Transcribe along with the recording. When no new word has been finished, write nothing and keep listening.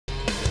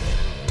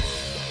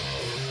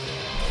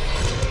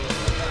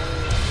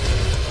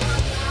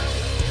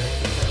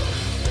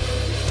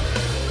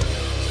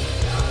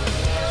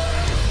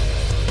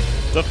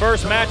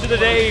First match of the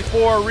day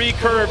for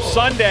Recurve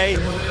Sunday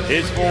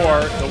is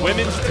for the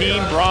women's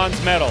team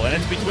bronze medal, and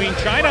it's between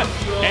China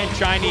and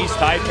Chinese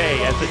Taipei.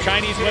 As the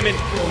Chinese women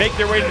make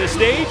their way to the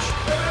stage,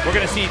 we're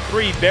going to see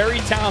three very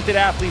talented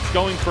athletes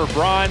going for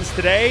bronze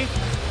today.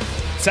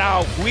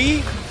 Cao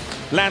Hui,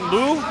 Lan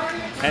Lu,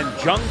 and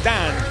Zhang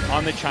Dan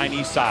on the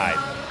Chinese side.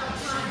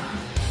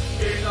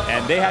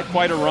 And they had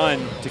quite a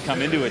run to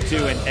come into it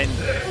too.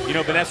 And you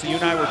know, Vanessa, you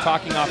and I were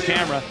talking off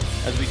camera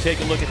as we take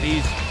a look at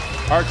these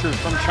archers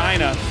from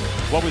China.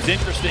 What was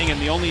interesting,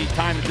 and the only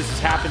time that this has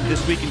happened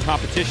this week in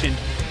competition,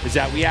 is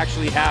that we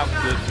actually have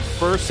the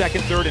first,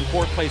 second, third, and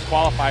fourth place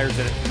qualifiers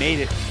that have made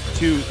it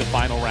to the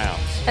final rounds.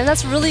 And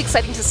that's really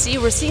exciting to see.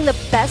 We're seeing the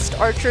best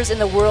archers in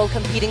the world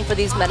competing for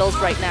these medals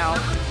right now.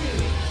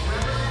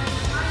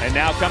 And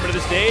now coming to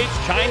the stage,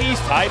 Chinese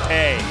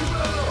Taipei.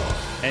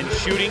 And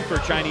shooting for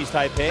Chinese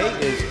Taipei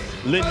is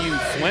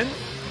Yu-Hsuan,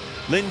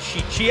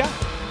 Shih-Chia,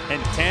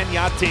 and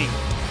Ya-Ting.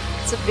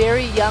 It's a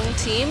very young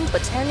team,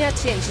 but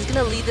Ya-Ting, she's going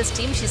to lead this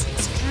team. She's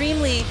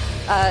extremely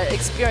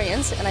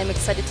experienced, and I'm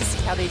excited to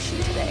see how they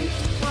shoot today.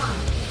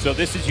 So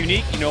this is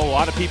unique. You know, a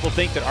lot of people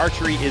think that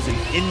archery is an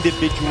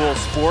individual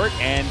sport,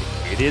 and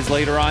it is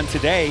later on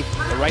today.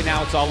 But right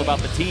now, it's all about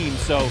the team.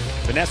 So,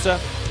 Vanessa,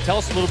 tell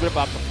us a little bit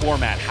about the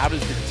format. How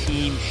does the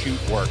team shoot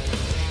work?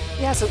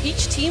 Yeah, so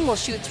each team will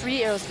shoot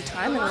 3 arrows at a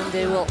time, and then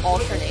they will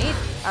alternate.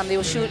 They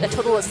will shoot a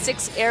total of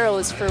 6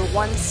 arrows for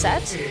 1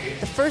 set.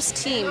 The first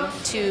team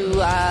to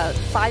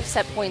 5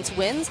 set points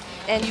wins,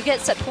 and you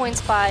get set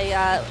points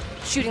by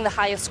shooting the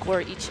highest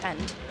score each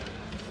end.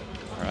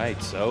 All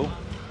right, so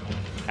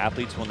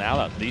athletes will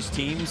now, these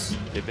teams,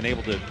 they've been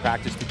able to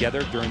practice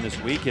together during this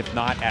week, if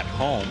not at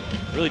home.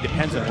 It really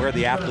depends on where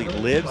the athlete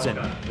lives and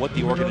what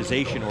the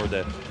organization or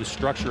the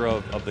structure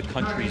of the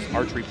country's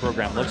archery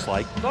program looks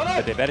like.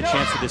 But they've had a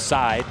chance to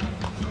decide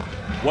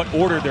what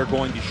order they're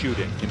going to shoot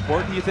in.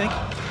 Important, you think?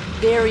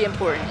 Very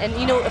important. And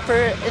you know, for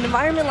an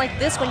environment like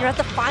this, when you're at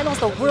the finals,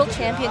 the World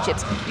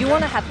Championships, you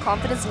want to have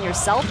confidence in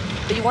yourself,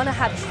 but you want to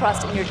have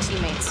trust in your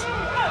teammates.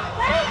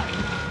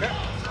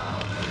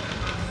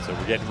 So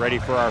we're getting ready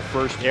for our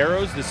first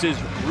arrows. This is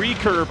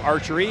Recurve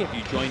Archery. If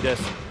you joined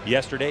us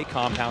yesterday,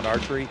 compound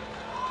archery.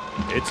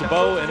 It's a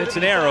bow and it's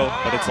an arrow,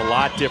 but it's a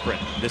lot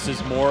different. This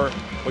is more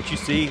what you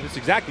see, it's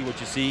exactly what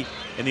you see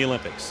in the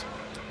Olympics.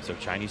 So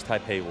Chinese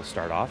Taipei will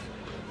start off.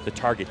 The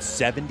target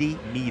 70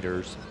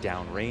 meters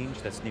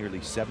downrange. That's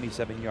nearly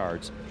 77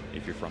 yards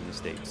if you're from the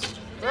States.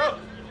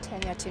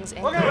 Ya-Ting's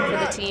anchoring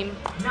for the team.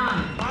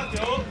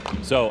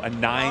 So a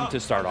 9 to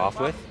start off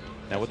with.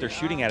 Now what they're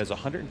shooting at is a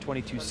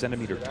 122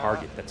 centimeter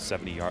target, that's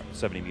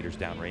 70 meters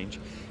downrange,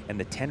 and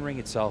the 10 ring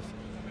itself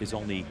is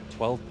only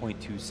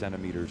 12.2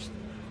 centimeters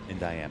in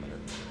diameter.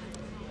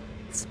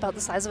 It's about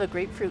the size of a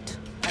grapefruit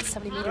at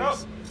 70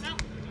 meters.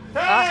 10,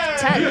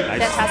 nice.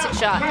 Fantastic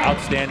shot.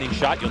 Outstanding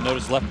shot. You'll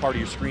notice left part of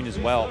your screen as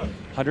well.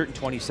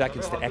 120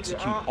 seconds to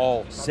execute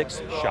all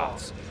 6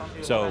 shots.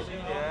 So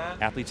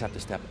athletes have to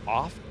step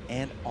off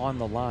and on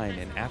the line,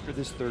 and after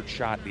this third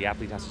shot, the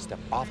athlete has to step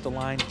off the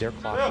line, their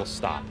clock will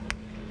stop.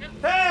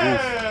 Oof,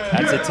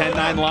 that's a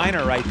 10-9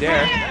 liner right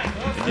there.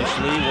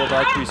 Initially, World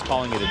Archery is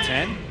calling it a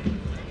 10.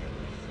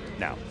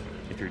 Now,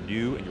 if you're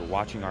new and you're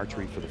watching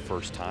archery for the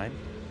first time,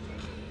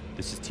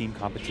 this is team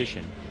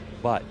competition.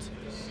 But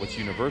what's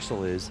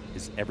universal is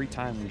every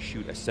time we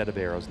shoot a set of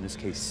arrows, in this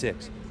case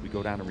 6, we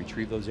go down and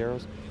retrieve those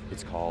arrows,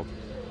 it's called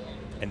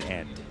an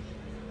end.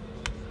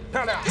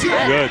 Good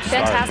start.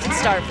 Fantastic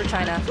start for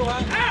China.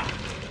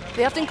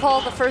 They often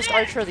call the first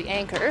archer the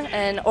anchor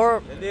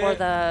or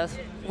the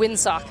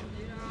windsock.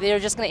 They're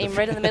just going to aim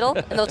right in the middle,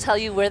 and they'll tell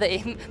you where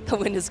the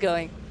wind is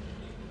going.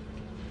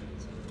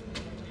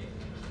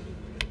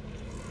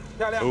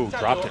 Ooh,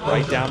 dropped it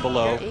right down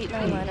below. 8-9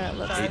 liner, it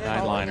looks like.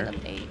 8-9 liner.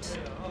 8.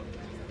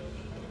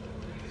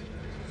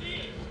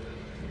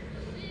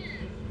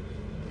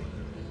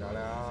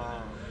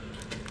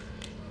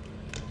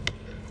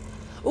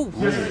 Ooh,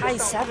 high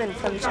 7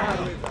 from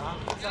Zhang.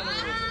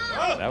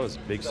 That was a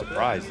big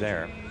surprise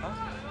there.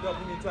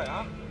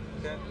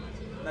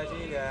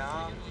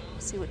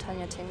 See what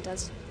Ya-Ting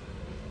does.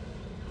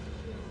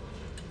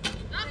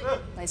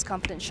 Nice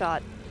confident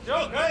shot.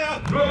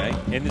 Okay.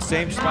 In the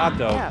same spot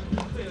though. Yeah.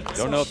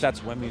 Don't know if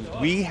that's when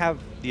we have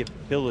the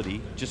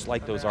ability, just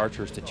like those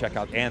archers, to check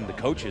out, and the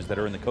coaches that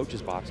are in the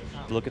coaches box,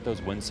 to look at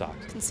those windsocks.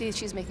 You can see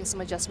she's making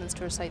some adjustments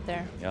to her sight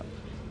there. Yep.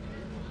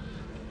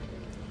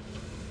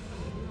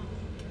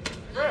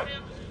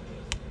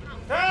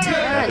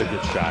 Another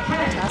good shot.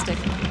 Fantastic.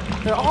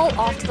 They're all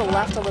off to the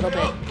left a little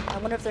bit. I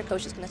wonder if their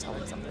coach is going to tell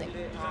them something.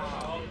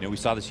 You know, we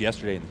saw this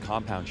yesterday in the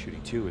compound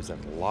shooting too, is that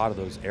a lot of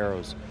those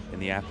arrows in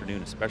the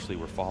afternoon, especially,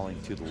 were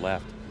falling to the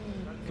left.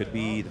 Could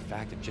be the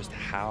fact of just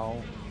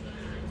how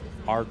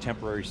our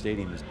temporary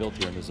stadium is built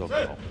here in the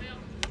Zocalo.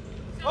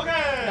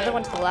 Another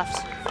one to the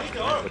left.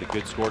 But a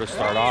good score to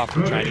start off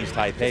for Chinese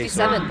Taipei.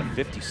 57.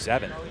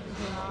 57.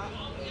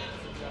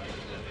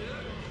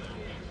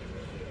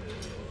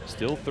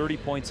 Still 30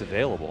 points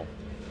available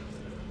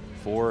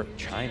for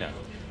China.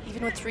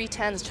 Even with 3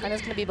 10s,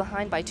 China's going to be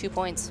behind by 2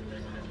 points.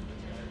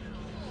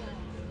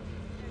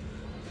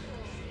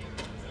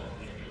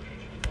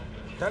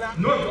 So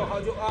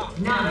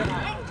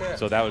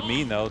that would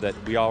mean, though, that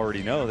we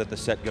already know that the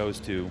set goes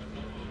to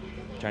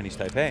Chinese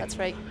Taipei. That's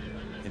right.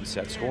 In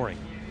set scoring.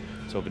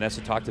 So Vanessa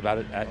talked about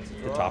it at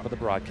the top of the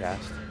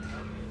broadcast.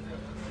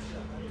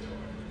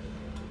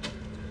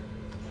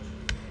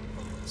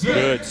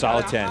 Good,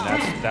 solid 10.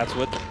 That's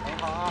what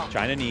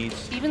China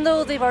needs. Even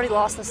though they've already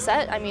lost the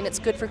set, I mean, it's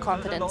good for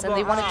confidence, and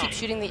they want to keep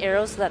shooting the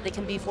arrows so that they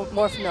can be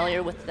more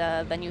familiar with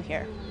the venue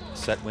here.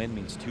 Set win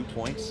means 2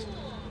 points.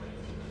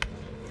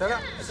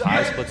 As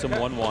high splits them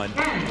 1-1.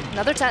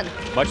 Another 10.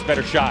 Much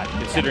better shot,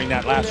 considering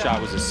that last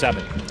shot was a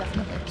 7.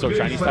 Definitely. So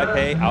Chinese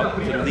Taipei out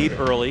to the lead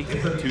early,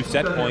 2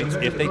 set points.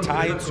 If they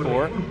tie and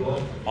score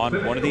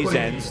on one of these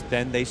ends,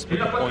 then they split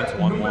the points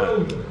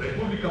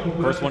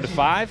 1-1. First one to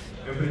 5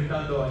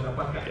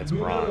 gets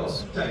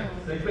bronze.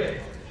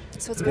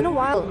 So it's been a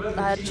while.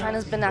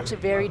 China's been actually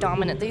very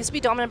dominant. They used to be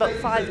dominant about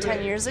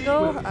 5-10 years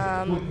ago,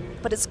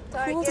 but it's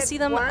cool to see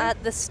them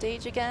at this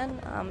stage again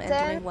and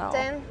doing well.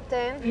 10,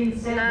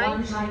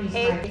 9,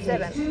 8,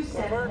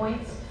 7.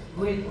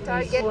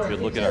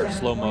 Good look at our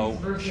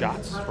slow-mo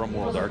shots from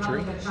World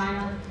Archery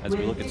as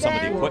we look at some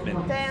of the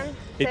equipment.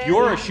 If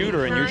you're a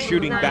shooter and you're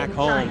shooting back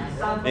home,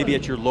 maybe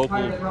at your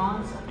local,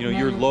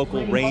 your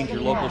local range, your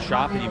local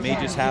shop, and you may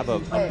just have a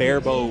bare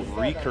bow,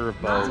 recurve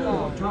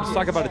bow. Let's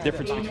talk about a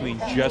difference between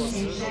just,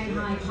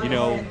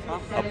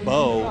 a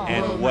bow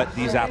and what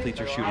these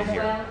athletes are shooting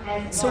here.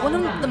 So one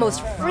of the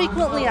most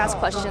frequently asked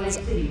questions,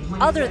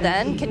 other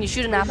than can you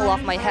shoot an apple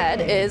off my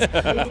head, is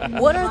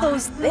what are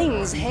those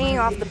things hanging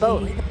off the bow?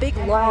 Like the big,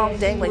 long,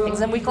 dangly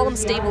things, and we call them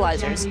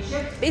stabilizers.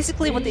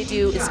 Basically what they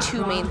do is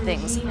 2 main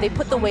things. They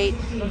put the weight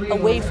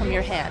away from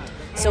your hand,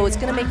 so it's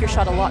going to make your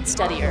shot a lot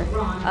steadier.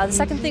 The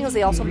second thing is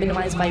they also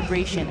minimize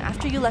vibration.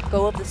 After you let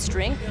go of the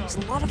string, there's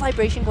a lot of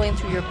vibration going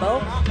through your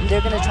bow, and they're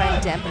going to try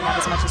and dampen that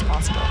as much as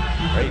possible.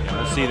 Great, and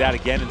we'll see that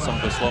again in some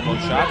of the slow-mo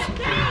shots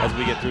as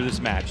we get through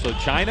this match. So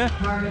China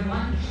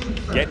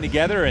getting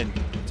together, and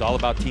it's all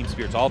about team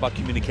spirit. It's all about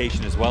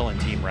communication as well in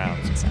team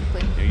rounds.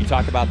 Exactly. You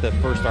talk about the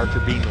first archer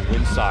being the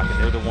windsock, and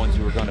they're the ones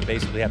who are going to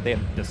basically have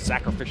the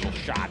sacrificial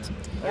shot.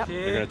 Yep.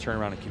 They're going to turn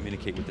around and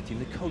communicate with the team.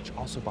 The coach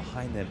also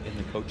behind them in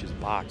the coach's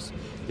box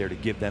there to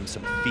give them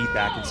some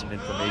feedback and some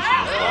information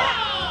as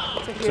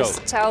well. So here's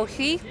Tao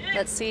He.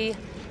 Let's see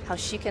how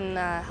she can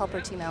help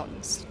her team out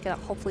and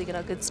hopefully get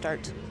a good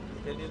start.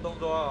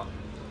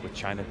 With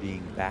China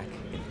being back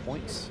in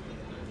points,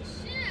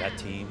 that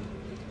team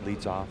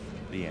leads off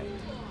the end.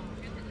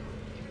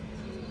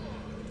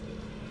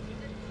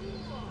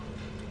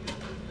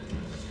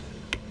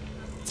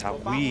 Tao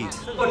He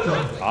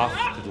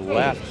off to the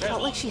left.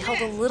 Felt like she held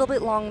a little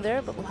bit long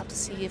there, but we'll have to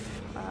see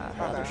if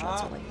her other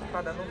shots are like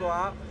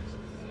that.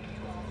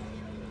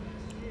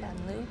 And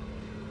Lu.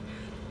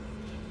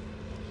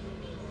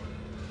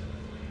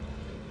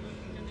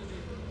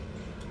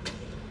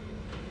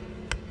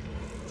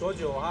 It's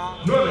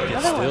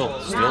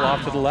still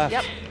off to the left.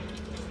 Yep.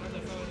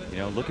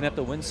 Looking at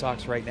the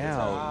windsocks right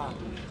now,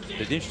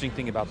 the interesting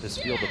thing about this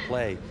field of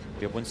play,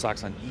 we have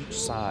windsocks on each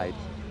side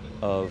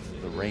of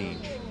the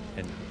range,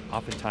 and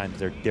oftentimes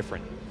they're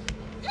different.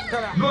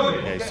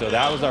 Okay, so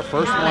that was our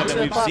first one that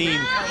we've seen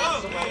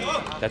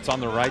that's on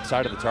the right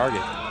side of the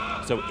target.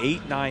 So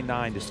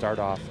 8-9-9 to start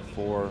off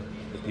for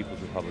the People's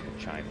Republic of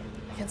China.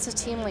 Against a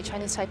team like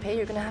Chinese Taipei,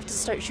 you're going to have to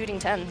start shooting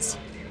 10s.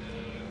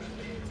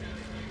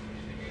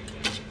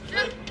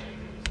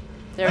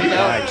 There we go.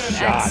 Nice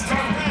shot.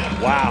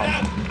 Wow.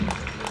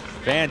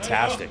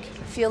 Fantastic.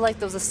 I feel like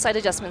those side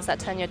adjustments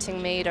that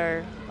Ya-Ting made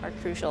are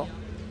crucial.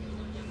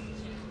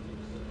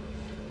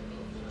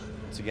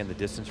 Once again, the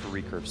distance for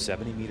recurve,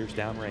 70 meters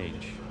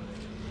downrange.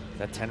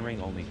 That 10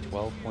 ring only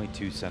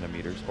 12.2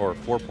 centimeters, or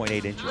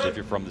 4.8 inches if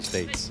you're from the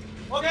States.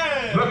 9,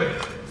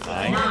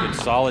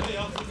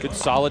 good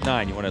solid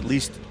 9. You want to at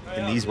least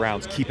in these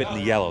rounds keep it in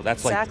the yellow.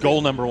 That's like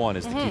goal number 1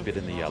 is to keep it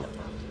in the yellow.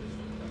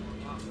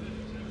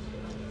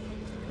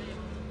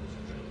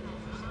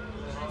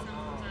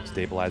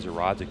 Stabilizer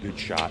rod's a good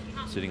shot,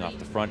 sitting off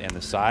the front and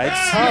the sides.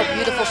 Oh,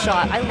 beautiful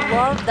shot. I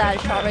love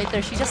that shot right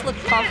there. She just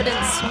looked confident,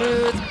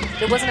 smooth.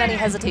 There wasn't any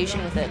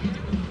hesitation with it.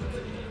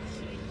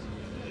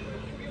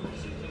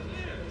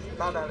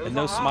 And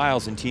no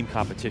smiles in team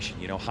competition.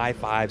 High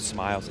fives,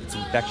 smiles, it's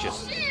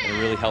infectious, and it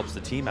really helps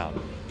the team out.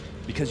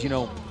 Because,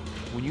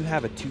 when you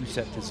have a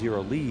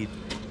 2-0 lead,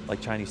 like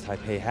Chinese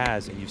Taipei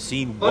has, and you've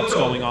seen what's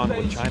going on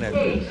with China,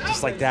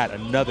 just like that,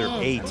 another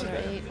 8.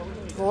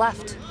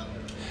 Left.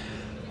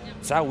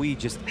 Tao He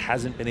just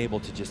hasn't been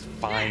able to just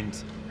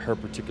find her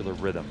particular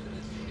rhythm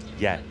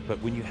yet. But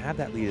when you have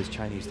that lead as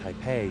Chinese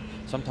Taipei,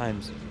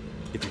 sometimes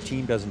if your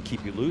team doesn't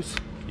keep you loose,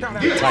 you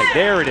can get tight.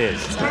 There it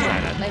is.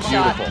 China. Nice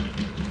Beautiful. shot.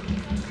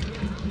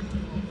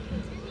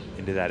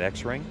 Into that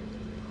X ring.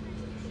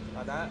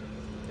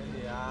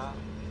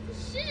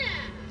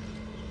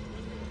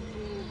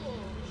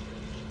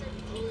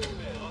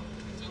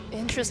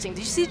 Interesting. Did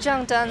you see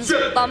Zhang Dan's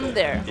bum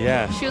there?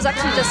 Yeah. She was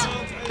actually just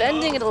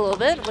bending it a little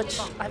bit, which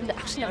I've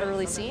actually never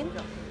really seen.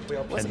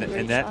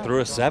 And that threw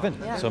a 7.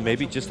 Yeah. So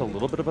maybe just a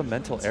little bit of a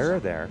mental error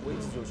there.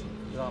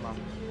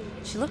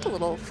 She looked a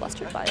little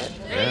flustered by it.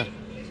 Yeah.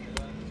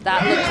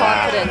 That looked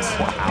confident.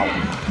 Wow.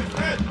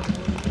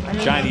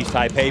 Chinese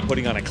Taipei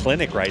putting on a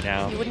clinic right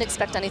now. You wouldn't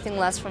expect anything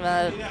less from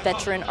a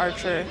veteran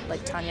archer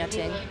like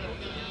Ya-Ting.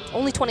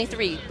 Only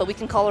 23, but we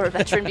can call her a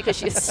veteran because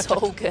she is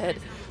so good.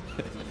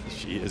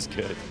 She is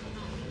good.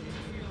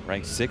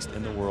 Ranked 6th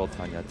in the world,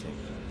 Ya-Ting.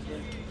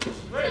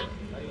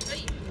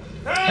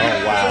 Oh,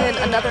 wow. And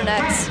another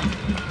next.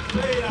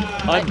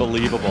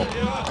 Unbelievable.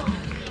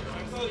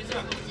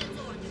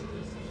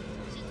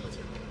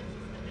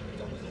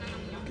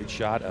 Good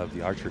shot of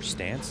the archer's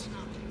stance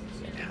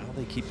and how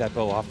they keep that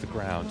bow off the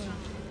ground.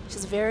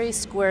 She's a very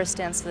square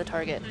stance to the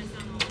target.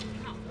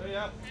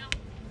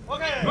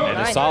 And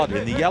a solid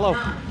in the yellow.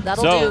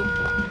 That'll do. do.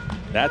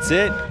 That's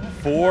it.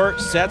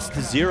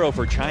 4-0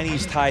 for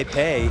Chinese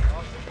Taipei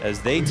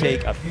as they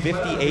take a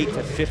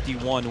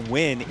 58-51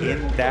 win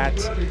in that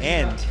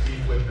end.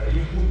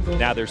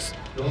 Now there's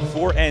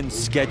 4 ends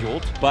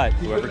scheduled, but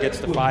whoever gets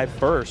to 5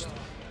 first,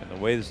 and the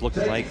way this is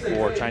looking like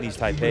for Chinese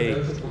Taipei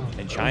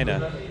and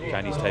China,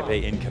 Chinese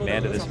Taipei in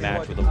command of this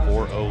match with a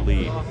 4-0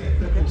 lead.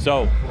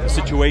 So the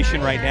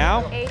situation right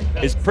now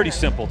is pretty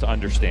simple to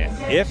understand.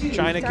 If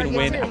China can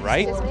win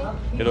outright,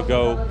 it'll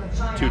go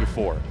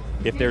 2-4.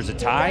 If there's a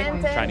tie,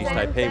 Chinese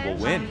Taipei will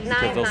win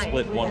because they'll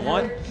split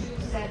 1-1.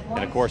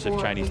 And of course, if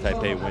Chinese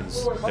Taipei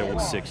wins, they win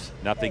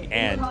 6-0,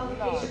 and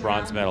the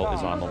bronze medal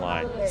is on the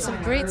line.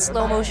 Some great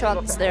slow-mo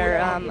shots there.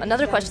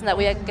 Another question that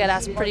we get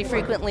asked pretty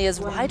frequently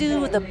is, why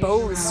do the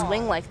bows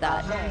swing like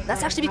that?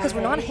 That's actually because we're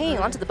not hanging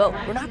onto the bow.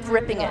 We're not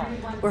gripping it.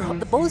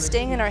 The bow is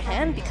staying in our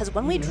hand because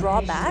when we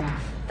draw back,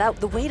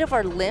 the weight of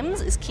our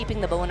limbs is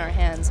keeping the bow in our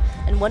hands.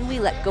 And when we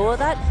let go of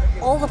that,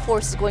 all the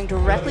force is going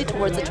directly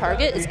towards the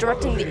target. It's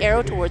directing the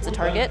arrow towards the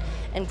target,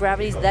 and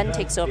gravity then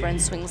takes over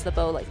and swings the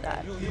bow like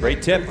that.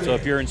 Great tip. So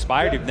if you're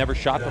inspired, you've never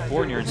shot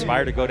before, and you're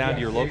inspired to go down to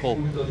your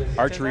local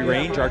archery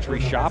range, archery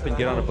shop, and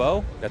get on a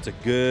bow, that's a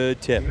good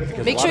tip.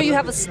 Make sure you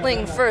have a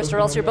sling first, or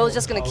else your bow is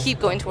just going to keep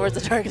going towards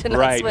the target and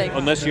not swing.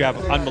 Unless you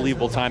have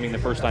unbelievable timing the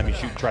first time you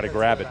shoot and try to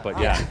grab it. But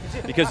yeah,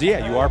 because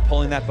yeah, you are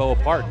pulling that bow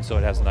apart, and so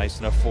it has nice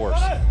enough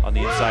force on the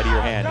inside of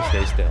your hand to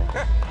stay still.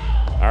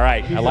 All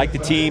right, I like the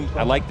team.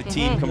 I like the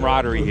team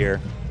camaraderie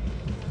here.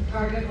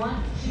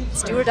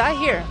 It's do or die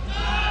here.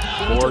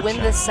 They need to win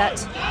this set.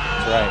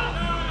 That's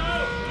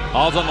right.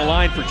 All's on the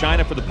line for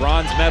China for the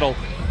bronze medal.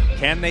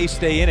 Can they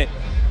stay in it?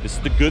 This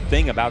is the good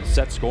thing about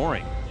set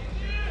scoring,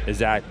 is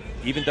that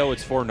even though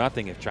it's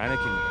 4-0, if China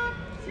can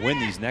win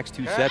these next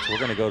 2 sets, we're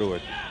going to go to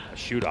a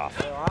shoot-off,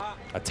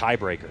 a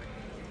tiebreaker.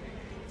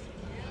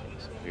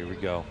 So here we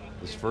go.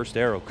 This first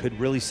arrow could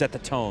really set the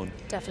tone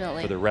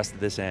for the rest of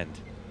this end.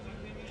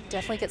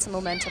 Definitely get some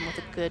momentum with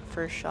a good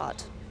first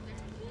shot.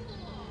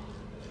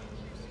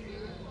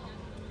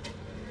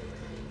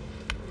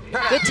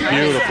 Good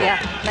timing. Beautiful. Yeah,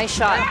 nice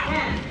shot.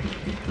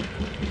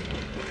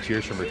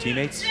 Cheers from her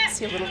teammates.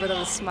 See a little bit of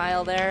a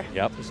smile there.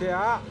 Yep.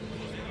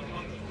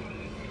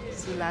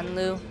 See Lan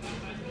Lu.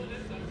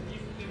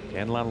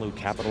 Can Lan Lu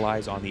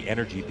capitalize on the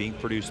energy being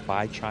produced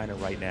by China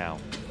right now?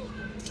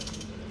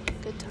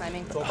 Good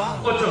timing.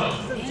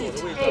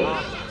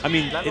 I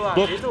mean, it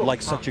looked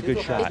like such a good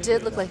shot. It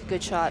did look like a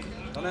good shot.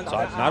 So it's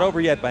not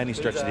over yet by any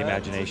stretch of the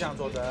imagination.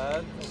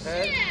 Now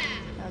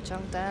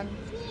Zhang.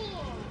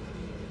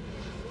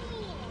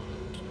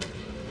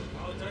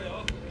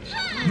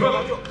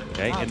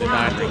 Okay, in the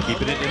 9 ring,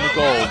 keeping it in the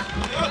gold.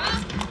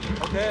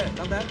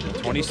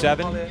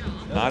 27,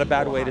 not a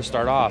bad way to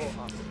start off.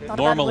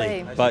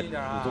 Normally, but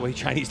the way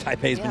Chinese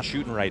Taipei has been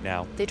shooting right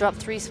now. They dropped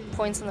 3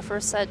 points in the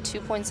first set,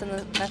 2 points in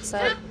the next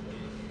set.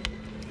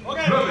 9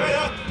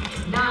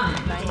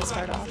 to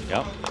start off.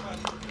 Yep.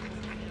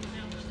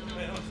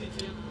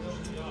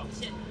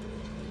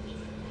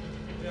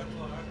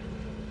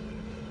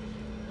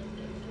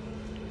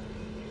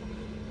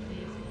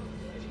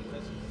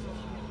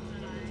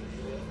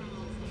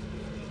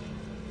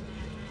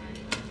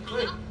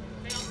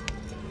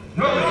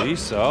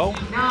 So.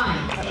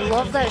 I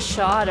love that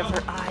shot of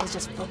her eyes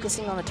just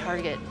focusing on the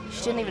target.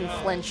 She didn't even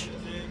flinch.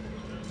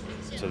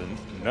 So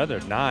another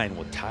 9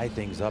 will tie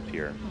things up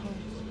here.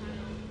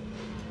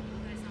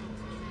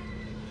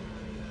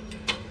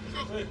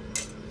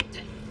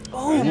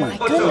 Oh my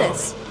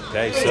goodness.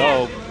 Okay,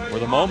 so for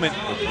the moment,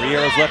 with 3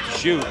 arrows left to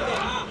shoot,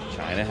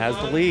 China has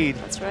the lead.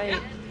 That's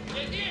right.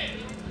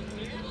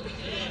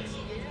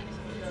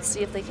 Let's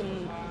see if they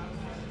can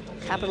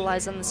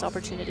capitalize on this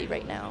opportunity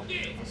right now.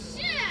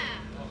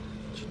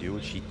 She do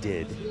what she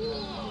did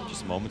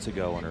just moments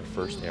ago on her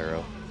first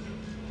arrow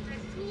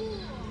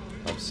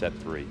of set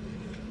 3.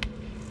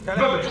 9.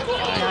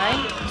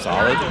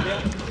 Solid.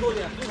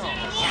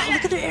 Yeah,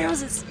 look at their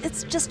arrows.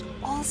 It's just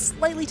all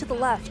slightly to the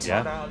left.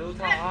 Yeah.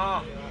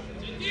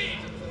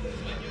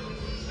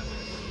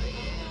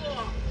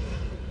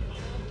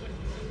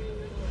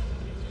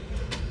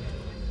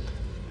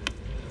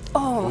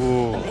 Oh,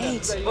 ooh. An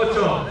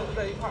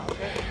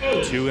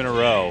 8. 2 in a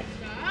row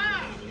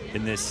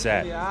in this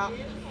set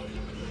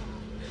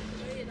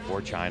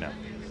for China.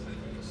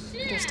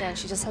 Understand,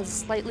 she just has a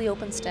slightly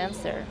open stance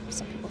there.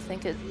 Some people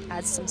think it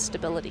adds some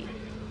stability.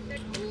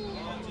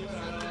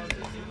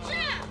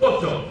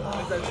 Ocho.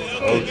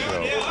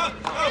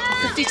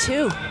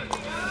 52.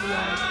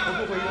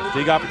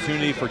 Big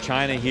opportunity for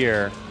China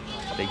here.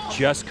 They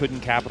just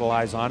couldn't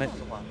capitalize on it,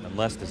 and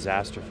less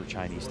disaster for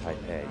Chinese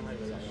Taipei.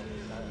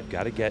 They've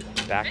got to get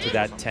back to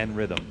that 10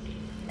 rhythm.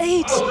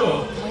 8.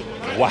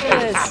 Oh my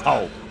goodness.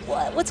 Wow.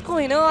 What's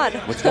going on?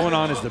 What's going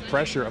on is the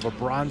pressure of a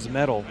bronze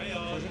medal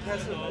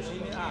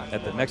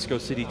at the Mexico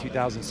City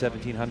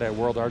 2017 Hyundai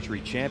World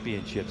Archery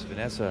Championships.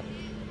 Vanessa,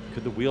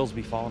 could the wheels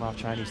be falling off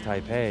Chinese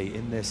Taipei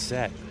in this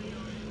set?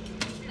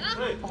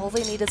 All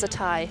they need is a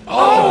tie.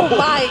 Oh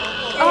my!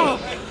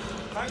 Oh.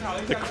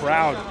 The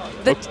crowd.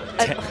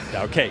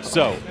 Okay,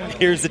 so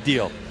here's the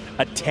deal.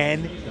 A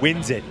 10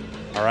 wins it,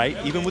 all right?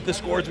 Even with the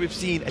scores we've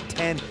seen, a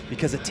 10,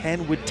 because a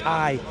 10 would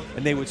tie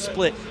and they would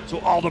split. So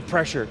all the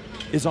pressure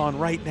is on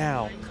right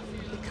now.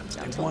 It comes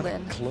down They to want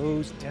Lin. to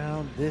close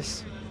down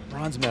this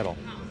bronze medal.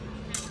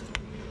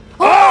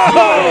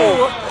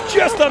 Oh!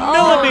 Just a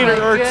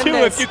millimeter or goodness. two,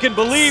 if you can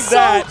believe So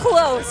that.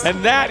 close.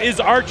 And that is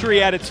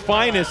archery at its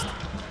finest.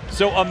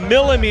 So a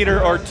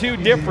millimeter or two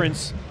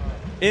difference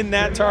in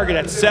that target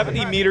at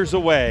 70 meters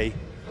away.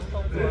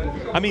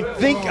 I mean,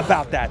 think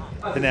about that,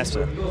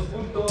 Vanessa.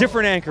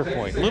 Different anchor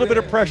point, a little bit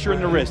of pressure in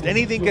the wrist.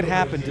 Anything could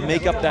happen to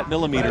make up that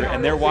millimeter,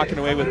 and they're walking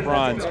away with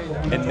bronze.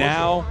 And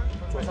now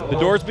the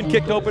door's been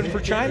kicked open for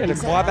China to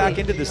claw back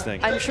into this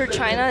thing. I'm sure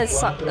China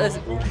is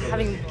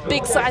having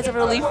big sighs of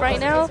relief right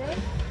now,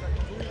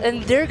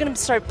 and they're going to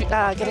start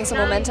getting some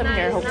momentum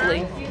here,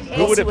 hopefully.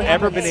 Who would have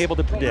ever been able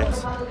to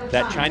predict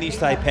that Chinese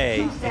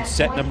Taipei in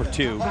set number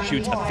 2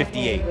 shoots a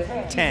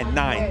 58, 10,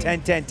 9,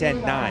 10, 10,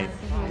 10, 9.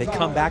 They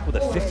come back with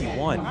a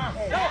 51.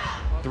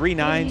 3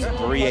 9s,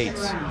 3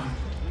 8s.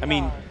 I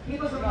mean,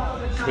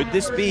 could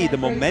this be the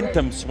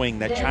momentum swing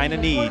that China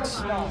needs?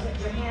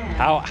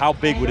 How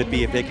big would it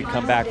be if they could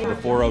come back from the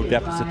 4-0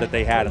 deficit that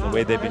they had and the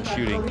way they've been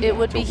shooting It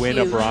would to be win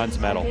huge. a bronze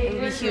medal? It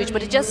would be huge,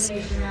 but it's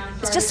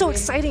just so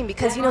exciting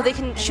because, you know, they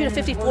can shoot a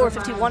 54 or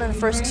 51 in the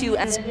first 2,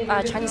 and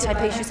Chinese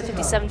Taipei shoots a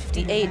 57,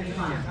 58.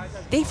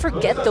 They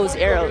forget those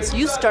arrows.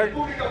 You start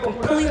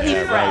completely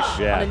fresh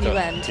on a new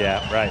end.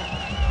 Yeah, right.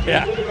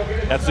 Yeah,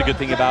 that's the good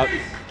thing about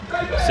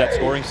set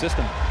scoring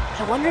system.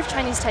 I wonder if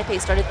Chinese Taipei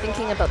started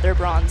thinking about their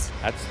bronze.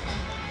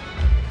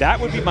 That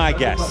would be my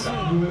guess,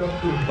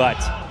 but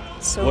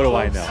So what do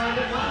I close. know?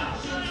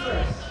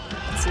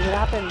 Let's see what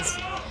happens.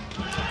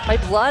 My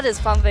blood is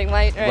pumping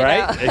right now.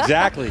 Right,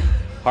 exactly.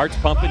 Heart's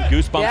pumping,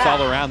 goosebumps Yeah.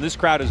 all around. This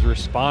crowd is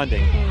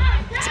responding.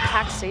 It's a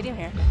packed stadium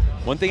here.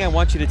 One thing I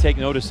want you to take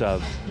notice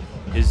of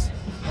is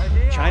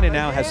China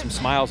now has some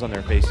smiles on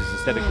their faces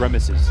instead of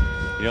grimaces.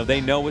 You know,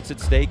 they know what's at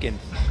stake, and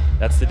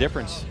that's the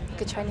difference.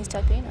 Look at Chinese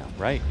Taipei now.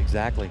 Right,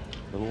 exactly.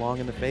 A little long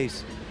in the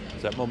face.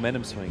 It's that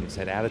momentum swing. It's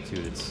that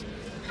attitude. It's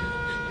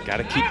got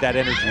to keep that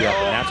energy up,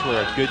 and that's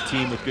where a good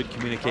team with good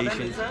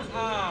communication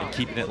and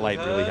keeping it light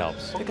really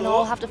helps. They're going to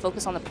all have to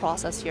focus on the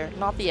process here,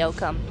 not the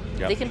outcome.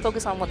 Yep. If they can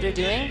focus on what they're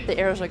doing, the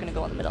arrows are going to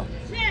go in the middle.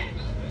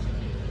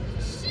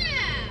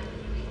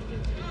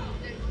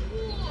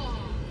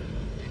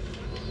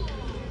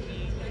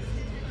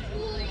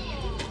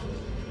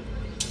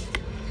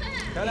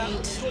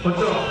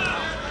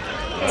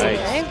 It's Right.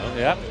 okay. Oh,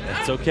 yep,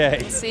 that's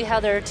okay. See how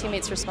their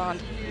teammates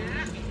respond.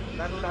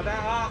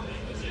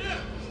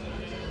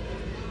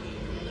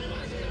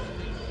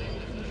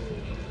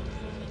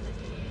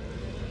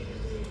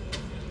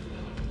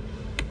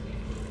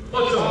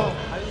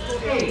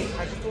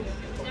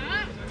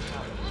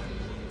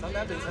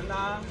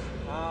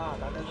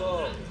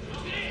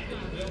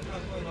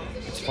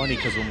 It's funny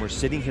because when we're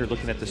sitting here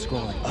looking at the score,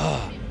 we're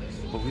like,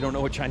 but we don't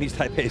know what Chinese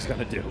Taipei is going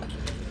to do.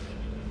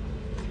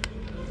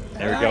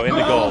 There we go, into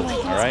gold,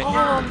 all right? All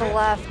on the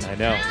left. I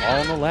know, all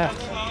on the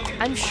left.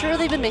 I'm sure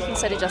they've been making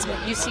slight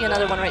adjustment. You see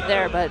another one right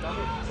there, but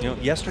You know,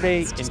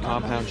 yesterday in just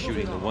not compound enough.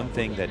 shooting, the one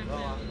thing that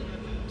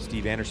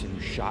Steve Anderson,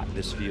 who shot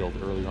this field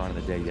earlier on in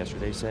the day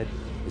yesterday, said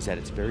is that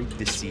it's very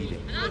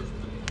deceiving.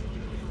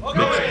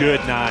 It's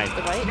good 9.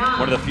 the right.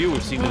 One of the few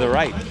we've seen to the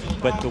right.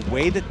 But the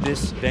way that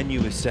this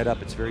venue is set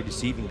up, it's very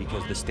deceiving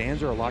because the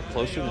stands are a lot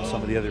closer than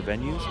some of the other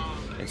venues.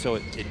 And so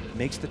it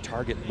makes the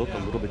target look a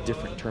little bit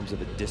different in terms of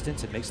the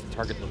distance. It makes the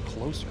target look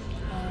closer.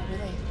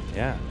 Really?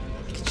 Yeah.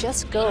 It could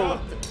just go.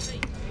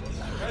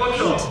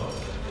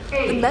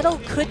 The medal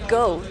could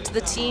go to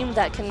the team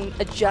that can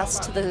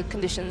adjust to the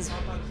conditions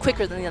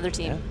quicker than the other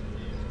team. Yeah.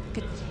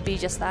 Could be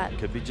just that.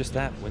 Could be just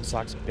that.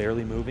 Windsock's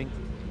barely moving.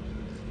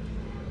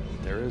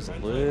 There is a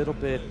little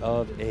bit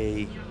of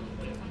a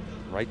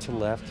right to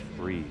left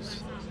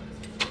breeze.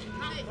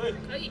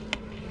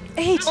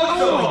 8.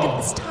 Oh my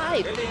goodness,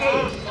 tied.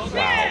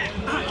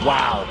 Wow.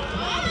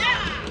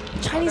 Wow.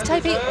 Chinese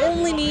Taipei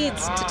only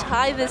needs to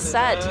tie this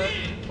set.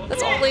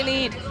 That's all they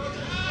need.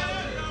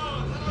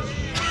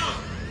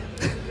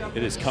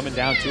 It is coming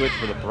down to it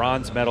for the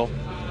bronze medal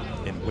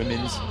in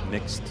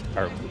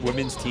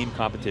women's team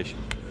competition.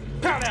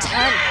 10.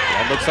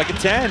 That looks like a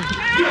 10.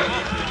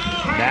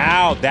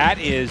 Now that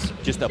is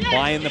just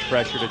applying the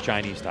pressure to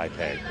Chinese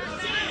Taipei.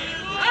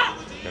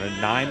 Got a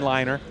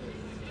 9-liner.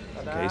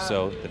 Okay,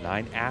 so the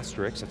 9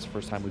 asterisks, that's the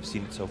first time we've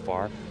seen it so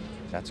far.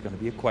 That's going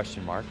to be a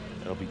question mark.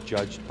 It'll be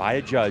judged by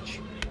a judge.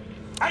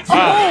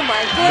 Oh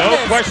my goodness.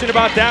 No question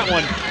about that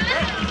one.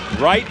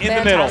 Right in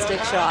the middle.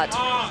 Fantastic shot.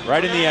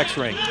 Right in the X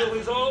ring.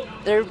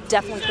 They're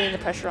definitely putting the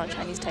pressure on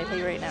Chinese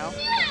Taipei right now.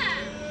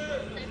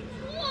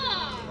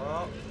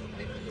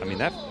 I mean,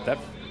 that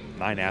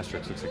 9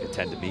 asterisk looks like a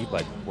 10 to me,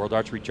 but World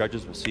Archery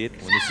judges will see it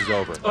when this is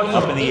over.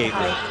 Up in the 8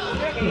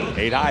 ring.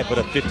 8 high, but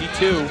a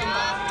 52.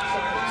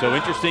 So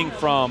interesting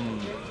from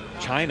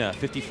China,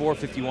 54,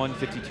 51,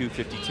 52,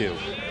 52.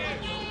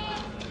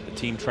 The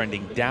team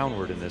trending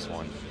downward in this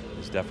one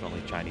is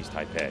definitely Chinese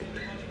Taipei.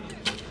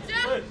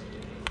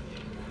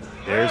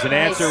 There's an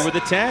answer with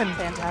a 10.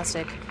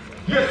 Fantastic.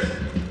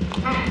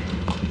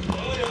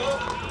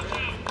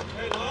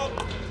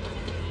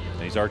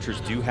 These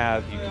archers do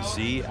have, you can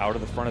see out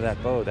of the front of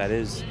that bow, that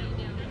is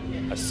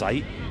a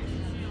sight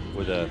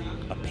with a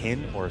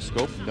pin or a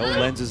scope. No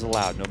lenses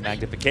allowed, no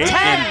magnification.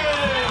 10.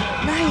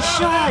 Nice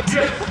shot.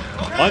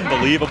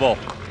 Unbelievable.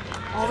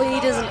 All they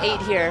need is an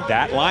 8 here.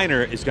 That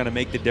liner is going to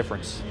make the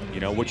difference. You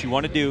know, what you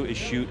want to do is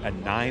shoot a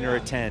 9 or a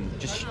 10.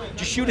 Just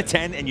shoot a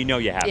 10 and you know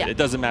you have it. It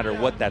doesn't matter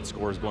what that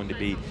score is going to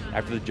be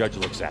after the judge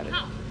looks at it.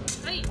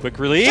 Quick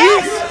release.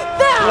 Yes!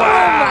 Wow.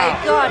 Oh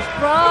my gosh,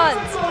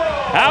 bronze.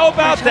 How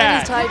about Chinese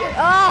that? Taipei.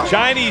 Oh.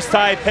 Chinese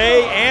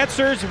Taipei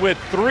answers with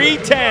 3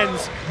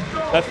 10s,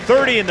 a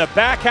 30 in the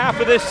back half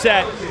of this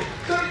set,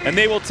 and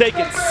they will take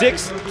it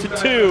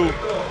 6-2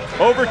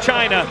 over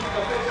China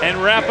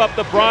and wrap up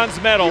the bronze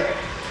medal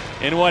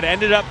in what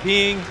ended up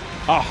being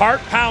a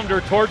heart pounder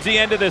towards the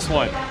end of this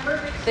one.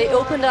 They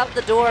opened up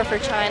the door for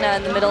China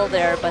in the middle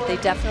there, but they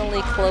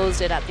definitely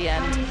closed it at the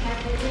end.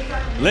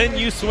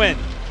 Yu-Hsuan,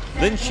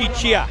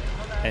 Shih-Chia,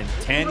 and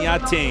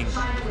Ya-Ting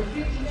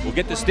will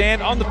get to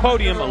stand on the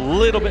podium a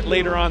little bit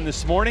later on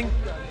this morning,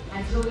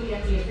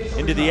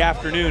 into the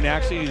afternoon,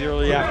 actually the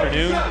early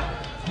afternoon,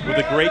 with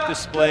a great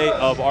display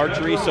of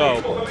archery.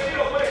 So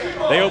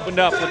they opened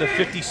up with a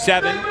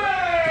 57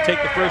 to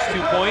take the first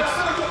 2 points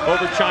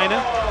over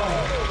China,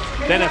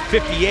 then a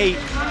 58,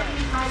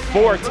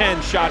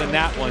 4-10 shot in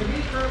that one,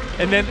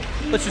 and then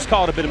let's just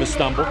call it a bit of a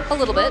stumble. A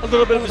little bit. A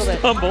little bit of a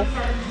stumble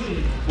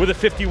with a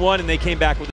 51, and they came back with